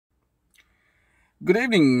Good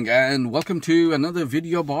evening and welcome to another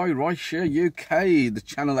video by Raises UK, the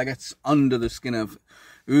channel that gets under the skin of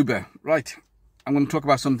Uber. Right, I'm going to talk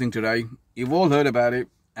about something today. You've all heard about it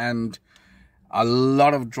and a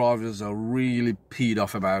lot of drivers are really peed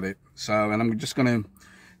off about it. And I'm just going to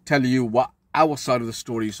tell you what our side of the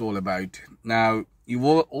story is all about. Now, you've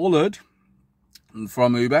all heard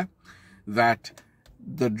from Uber that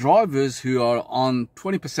the drivers who are on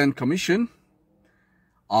 20% commission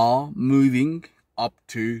are moving up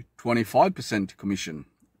to 25% commission.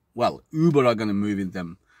 Well, Uber are going to move in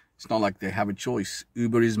them. It's not like they have a choice.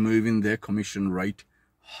 Uber is moving their commission rate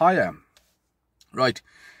higher. Right.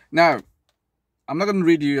 Now, I'm not going to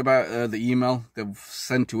read you about the email they've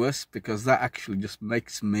sent to us because that actually just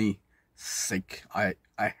makes me sick. I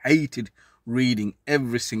hated reading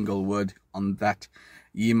every single word on that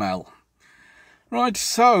email. Right.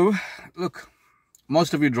 So, look,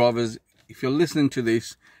 most of you drivers, if you're listening to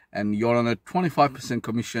this, and you're on a 25%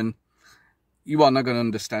 commission, you are not going to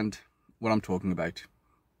understand what I'm talking about.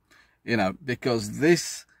 Because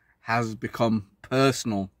this has become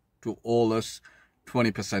personal to all us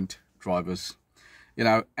 20% drivers.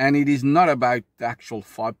 And it is not about the actual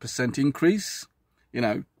 5% increase.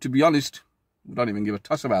 To be honest, we don't even give a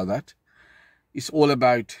toss about that. It's all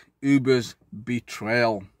about Uber's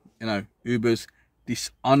betrayal, Uber's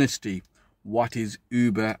dishonesty. What is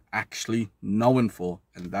Uber actually known for?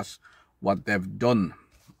 And that's what they've done.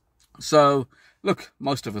 So, look,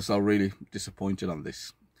 most of us are really disappointed on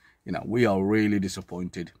this. We are really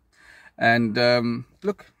disappointed. And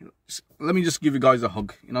look, let me just give you guys a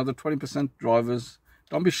hug. The 20% drivers,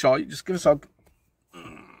 don't be shy. Just give us a hug.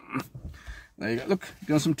 There you go. Look,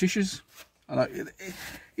 you want some tissues?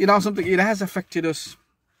 Something, it has affected us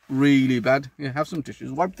really bad. Yeah, have some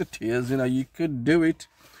tissues. Wipe the tears. You could do it.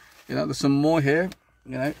 There's some more here,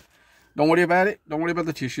 Don't worry about it. Don't worry about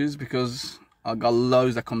the tissues because I got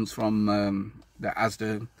loads that comes from the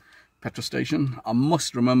Asda petrol station. I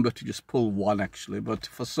must remember to just pull one actually, but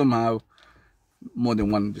for somehow more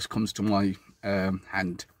than one just comes to my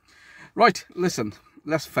hand. Right, listen,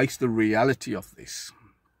 let's face the reality of this.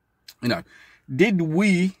 Did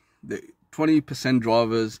we, the 20%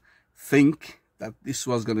 drivers, think that this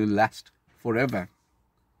was going to last forever?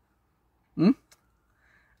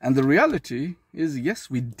 And the reality is, yes,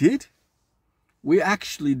 we did. We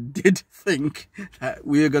actually did think that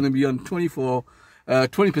we are going to be on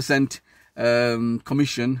 20%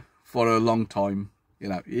 commission for a long time.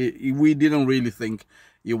 We didn't really think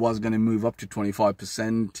it was going to move up to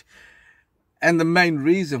 25%. And the main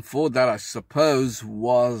reason for that, I suppose,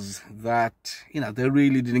 was that, they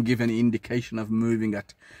really didn't give any indication of moving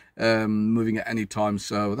at any time.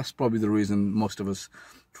 So that's probably the reason most of us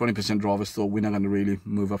 20% drivers thought we're not going to really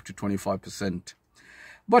move up to 25%.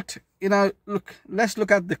 But, look, let's look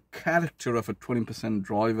at the character of a 20%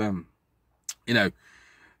 driver.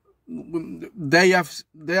 They are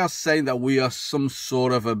saying that we are some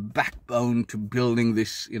sort of a backbone to building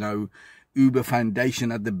this, Uber foundation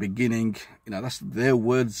at the beginning. That's their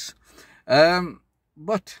words.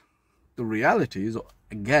 But the reality is,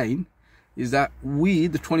 again, is that we,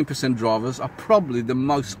 the 20% drivers, are probably the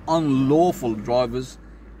most unlawful drivers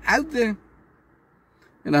out there.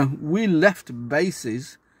 We left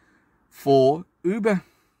bases for Uber.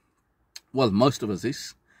 Well, most of us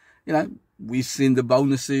is. We've seen the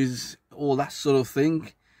bonuses, all that sort of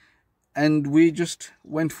thing, and we just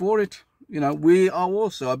went for it. We are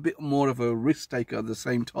also a bit more of a risk taker at the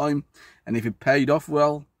same time, and if it paid off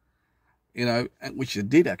well, which it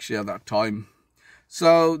did actually at that time.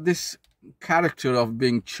 So this character of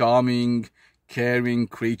being charming, caring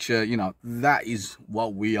creature, that is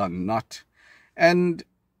what we are not. And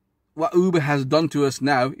what Uber has done to us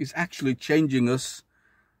now is actually changing us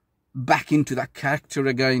back into that character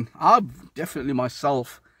again. I definitely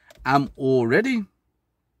myself am already.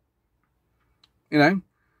 I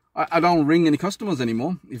don't ring any customers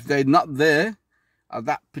anymore. If they're not there at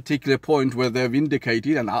that particular point where they've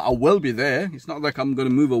indicated, and I will be there, it's not like I'm going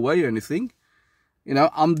to move away or anything.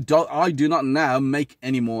 I do not now make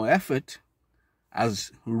any more effort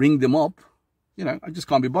as ring them up. I just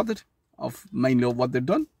can't be bothered of mainly of what they've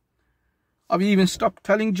done. I've even stopped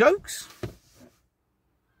telling jokes.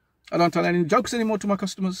 I don't tell any jokes anymore to my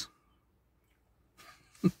customers.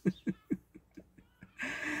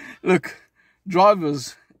 Look,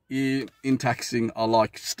 drivers in taxing are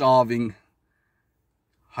like starving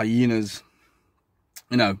hyenas.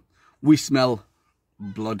 We smell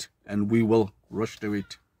blood and we will rush to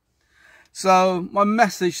it. So my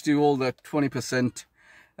message to all the 20%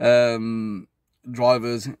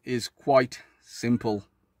 drivers is quite simple.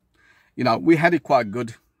 We had it quite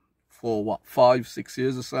good for what, 5-6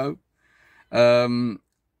 years or so.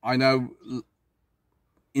 I know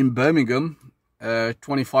in Birmingham,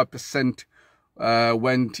 25%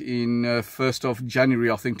 went in 1st of January,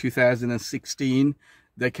 I think 2016.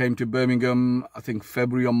 They came to Birmingham, I think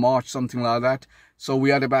February or March, something like that. So we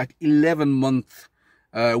had about 11-month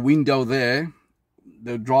window there.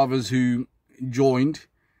 The drivers who joined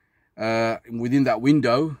within that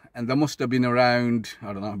window, and there must have been around,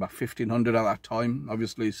 I don't know, about 1,500 at that time.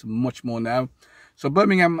 Obviously it's much more now. So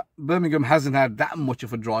Birmingham hasn't had that much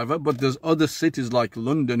of a driver, but there's other cities like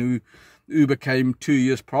London who Uber came 2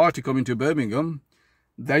 years prior to coming to Birmingham.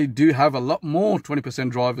 They do have a lot more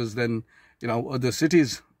 20% drivers than, you know, other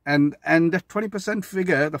cities. And the 20%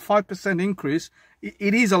 figure, the 5% increase,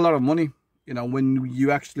 it is a lot of money, you know, when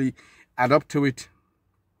you actually add up to it.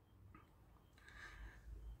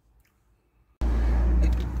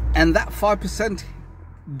 And that 5%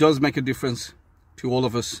 does make a difference to all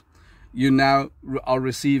of us. You now are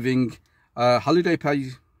receiving holiday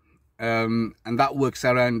pay, and that works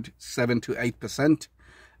around 7 to 8%.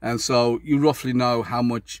 And so you roughly know how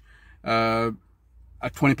much a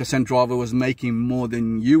 20% driver was making more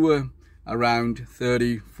than you were, around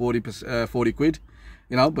 30, 40 quid,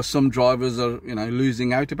 you know. But some drivers are, you know,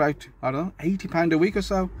 losing out about, I don't know, £80 a week or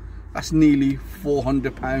so. That's nearly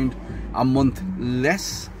 £400 a month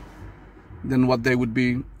less than what they would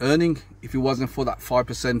be earning if it wasn't for that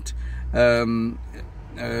 5%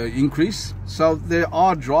 increase. So there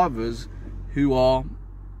are drivers who are,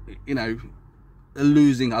 you know,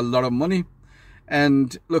 losing a lot of money.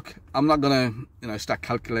 And look, I'm not gonna, you know, start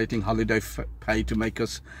calculating holiday pay to make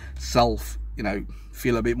us you know,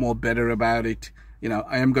 feel a bit more better about it. You know,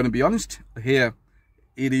 I am going to be honest here.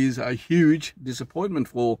 It is a huge disappointment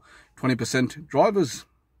for 20% drivers,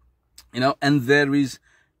 you know, and there is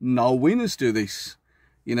no winners to this.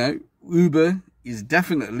 You know, Uber is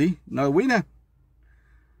definitely no winner.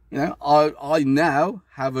 You know, I now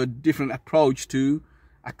have a different approach to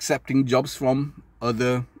accepting jobs from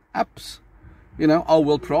other apps. You know, I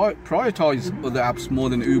will prioritize other apps more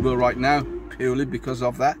than Uber right now, purely because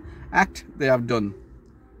of that act they have done.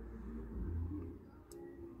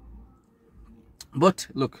 But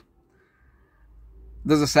look,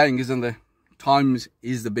 there's a saying, isn't there? Time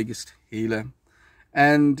is the biggest healer.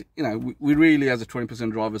 And, you know, we really, as a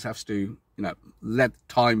 20% drivers, have to, you know, let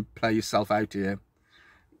time play yourself out here.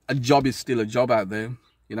 A job is still a job out there.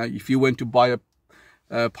 You know, if you went to buy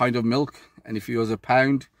a pint of milk, and if it was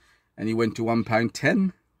 £1 and you went to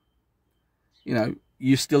 £1.10, you know,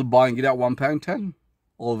 you're still buying it at £1.10,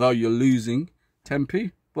 although you're losing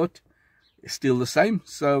 10p, but it's still the same.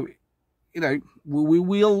 So, you know, we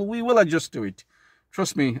will adjust to it.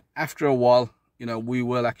 Trust me, after a while, you know, we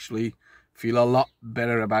will actually feel a lot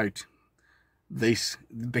better about this.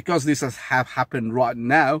 Because this has happened right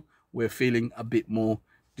now, we're feeling a bit more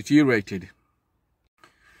deteriorated.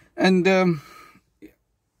 And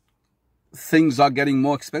things are getting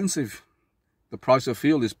more expensive. The price of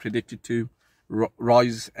fuel is predicted to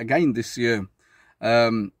rise again this year.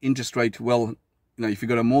 Interest rate, well, you know, if you've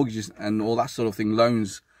got a mortgage and all that sort of thing,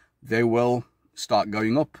 loans, they will start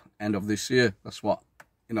going up end of this year. That's what,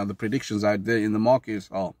 you know, the predictions out there in the markets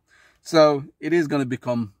are. So it is going to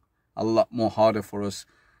become a lot more harder for us.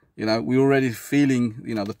 You know, we're already feeling,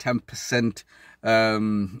 you know, the 10%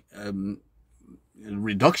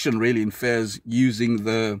 reduction really in fares using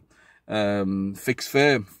the fixed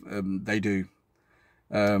fare they do.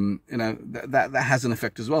 You know, that has an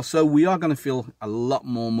effect as well. So we are going to feel a lot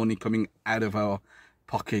more money coming out of our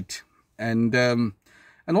pocket. And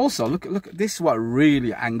also, look, this is what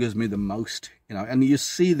really angers me the most, you know, and you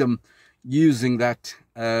see them using that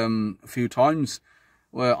a few times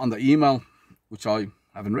on the email, which I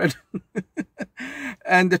haven't read.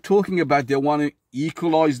 And they're talking about they want to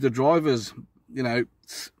equalize the drivers, you know,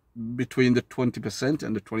 between the 20%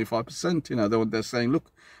 and the 25%. You know, they're saying,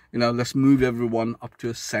 look, you know, let's move everyone up to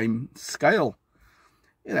the same scale.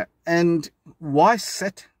 You know, and why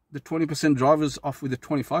set the 20% drivers off with the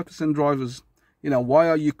 25% drivers? You know, why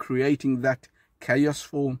are you creating that chaos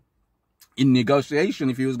for? In negotiation,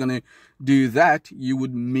 if you was going to do that, you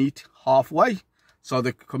would meet halfway. So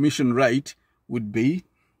the commission rate would be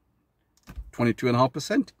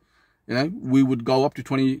 22.5%. You know, we would go up to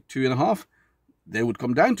 22.5%. They would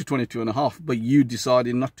come down to 22.5%. But you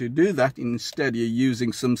decided not to do that. Instead, you're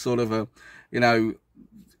using some sort of a, you know,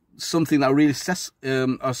 something that really sets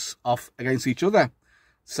us off against each other,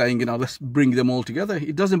 saying, you know, let's bring them all together.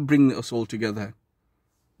 It doesn't bring us all together.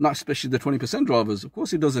 Not especially the 20% drivers. Of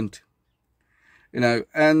course it doesn't. You know,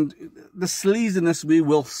 and the sleaziness, we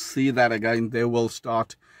will see that again. They will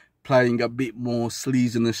start playing a bit more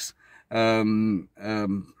sleaziness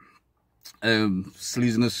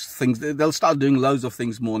sleaziness things. They'll start doing loads of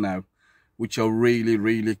things more now, which are really,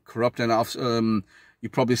 really corrupt. And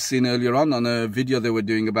you've probably seen earlier on a video they were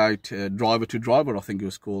doing about driver to driver, I think it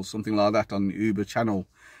was called, something like that, on Uber channel,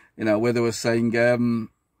 you know, where they were saying,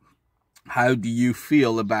 how do you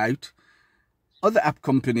feel about other app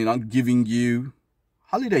company not giving you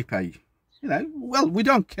holiday pay? You know, well, we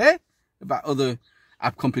don't care about other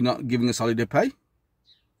app company not giving us holiday pay.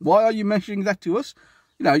 Why are you mentioning that to us?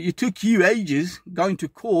 You know, it took you ages going to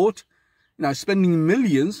court, you know, spending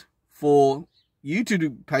millions for you to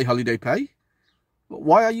pay holiday pay. But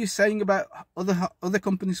why are you saying about other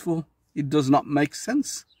companies for? It does not make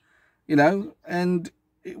sense, you know. And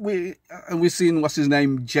we've seen, what's his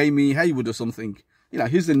name, Jamie Haywood or something. You know,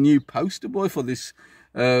 he's the new poster boy for this.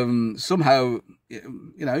 Somehow,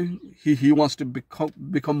 you know, he wants to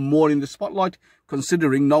become more in the spotlight,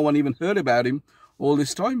 considering no one even heard about him all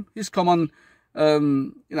this time. He's come on,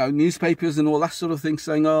 you know, newspapers and all that sort of thing,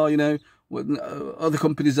 saying, oh, you know, other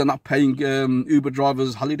companies are not paying Uber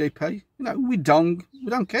drivers holiday pay. You know, we don't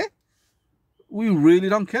care. We really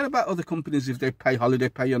don't care about other companies if they pay holiday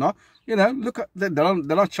pay or not. You know, look at they're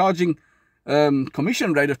not charging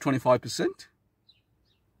commission rate of 25%.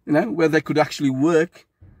 You know, where they could actually work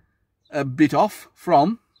a bit off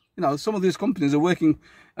from. You know, some of these companies are working,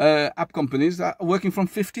 app companies that are working from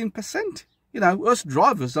 15%. You know, us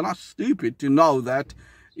drivers are not stupid to know that,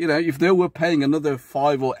 you know, if they were paying another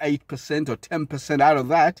 5 or 8% or 10% out of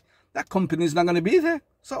that, that company is not going to be there.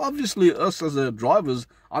 So obviously us as drivers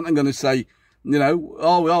aren't going to say, you know,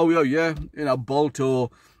 oh yeah, you know, Bolt or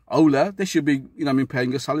Ola, they should be, you know,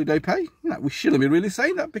 paying us holiday pay. You know, we shouldn't be really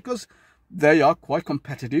saying that, because they are quite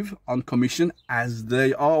competitive on commission as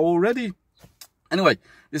they are already. Anyway,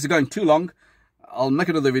 this is going too long. I'll make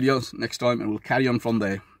another video next time and we'll carry on from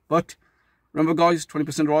there. But remember, guys,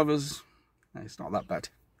 20% drivers, it's not that bad.